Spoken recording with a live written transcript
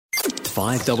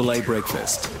5AA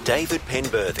Breakfast. David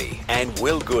Penberthy and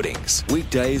Will Goodings.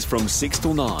 Weekdays from 6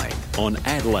 till 9 on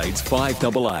Adelaide's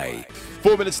 5AA.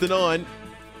 4 minutes to 9.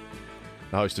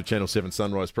 The host of Channel 7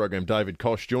 Sunrise program, David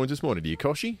Kosh, joins us. Morning to you,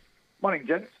 Koshy. Morning,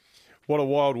 gents. What a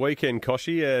wild weekend,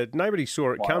 Koshy. Nobody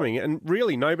saw it coming, and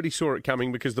really nobody saw it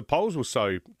coming because the polls were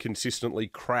so consistently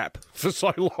crap for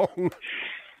so long.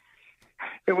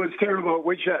 It was terrible,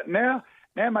 which now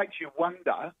makes you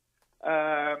wonder.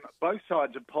 Both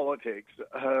sides of politics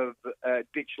have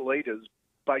ditched leaders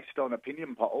based on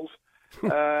opinion polls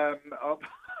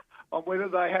on whether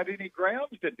they had any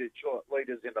grounds to ditch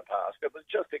leaders in the past. It was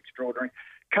just extraordinary.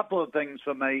 Couple of things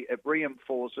for me. It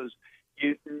reinforces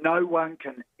no one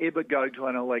can ever go to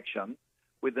an election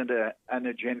with an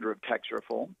agenda of tax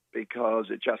reform because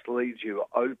it just leaves you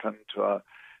open to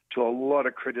a lot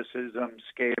of criticism,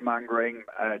 scaremongering.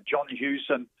 John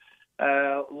Hewson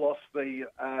lost the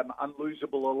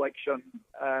unlosable election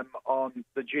on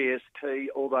the GST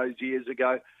all those years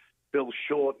ago. Bill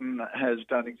Shorten has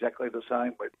done exactly the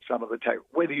same with some of the tax.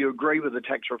 Whether you agree with the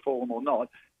tax reform or not,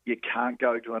 you can't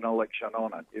go to an election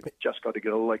on it. You've just got to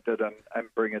get elected and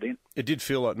bring it in. It did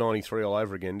feel like 93 all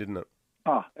over again, didn't it?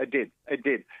 Oh, it did. It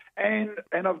did. And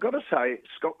I've got to say,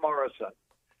 Scott Morrison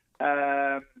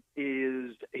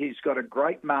he's got a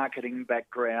great marketing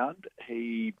background.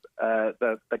 The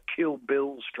Kill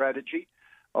Bill strategy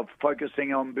of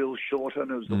focusing on Bill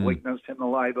Shorten as the weakness in the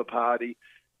Labor Party,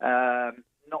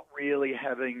 not really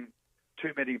having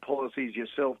too many policies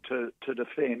yourself to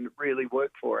defend really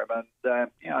worked for him. And,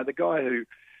 the guy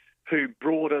who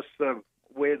brought us the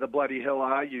Where the Bloody Hell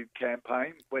Are You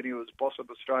campaign when he was boss of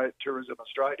Tourism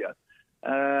Australia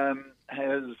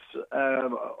has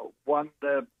won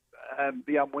the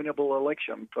unwinnable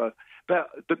election. But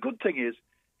the good thing is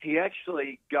he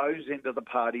actually goes into the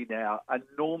party now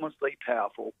enormously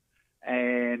powerful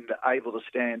and able to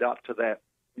stand up to that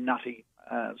nutty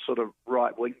sort of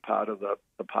right-wing part of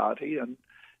the party. And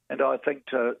I think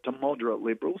to moderate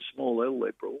Liberals, small L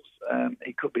Liberals,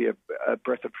 he could be a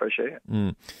breath of fresh air.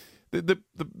 Mm.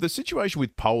 The situation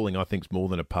with polling, I think, is more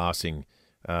than a passing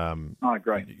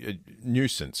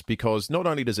nuisance, because not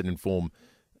only does it inform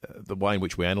the way in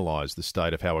which we analyse the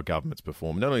state of how a government's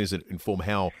performed, not only does it inform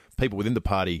how people within the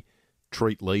party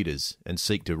treat leaders and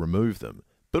seek to remove them,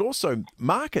 but also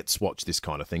markets watch this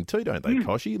kind of thing too, don't they,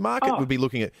 Koshy? Market would be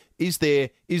looking at, is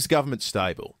government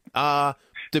stable?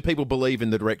 Do people believe in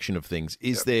the direction of things?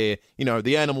 Is there,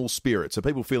 the animal spirits? Are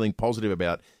people feeling positive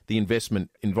about the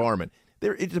investment environment?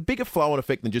 It's a bigger flow-on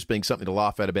effect than just being something to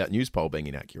laugh at about news poll being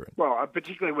inaccurate. Well,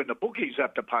 particularly when the bookies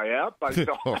have to pay out based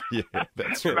on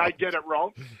that's they right. get it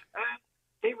wrong.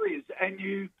 There is, and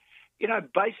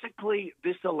basically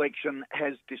this election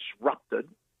has disrupted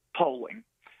polling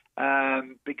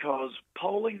because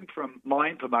polling, from my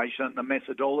information, the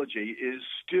methodology is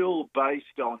still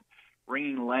based on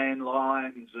ringing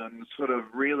landlines and sort of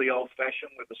really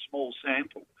old-fashioned with a small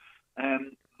sample.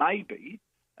 Maybe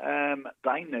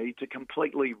they need to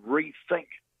completely rethink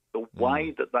the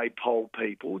way that they poll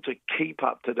people to keep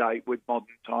up to date with modern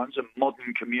times and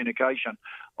modern communication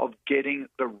of getting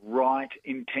the right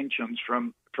intentions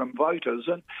from voters.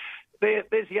 And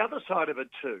there's the other side of it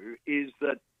too, is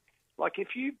that, like, if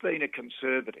you've been a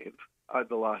Conservative over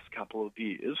the last couple of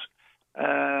years,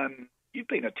 you've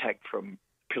been attacked from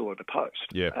pillar to post.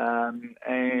 Yeah.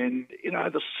 And,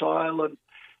 the silent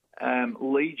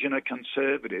legion of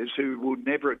Conservatives who would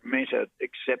never admit it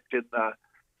except in the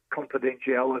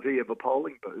confidentiality of a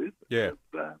polling booth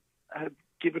have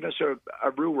given us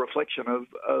a real reflection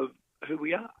of who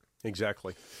we are.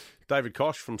 Exactly. David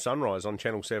Kosh from Sunrise on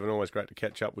Channel 7. Always great to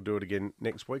catch up. We'll do it again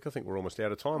next week. I think we're almost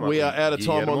out of time. We are out of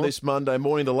time on this Monday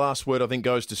morning. The last word, I think,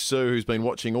 goes to Sue, who's been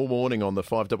watching all morning on the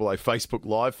 5AA Facebook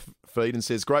live feed and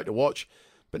says, great to watch,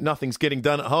 but nothing's getting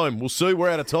done at home. Well, Sue, we're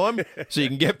out of time, so you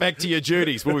can get back to your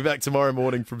duties. We'll be back tomorrow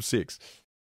morning from 6.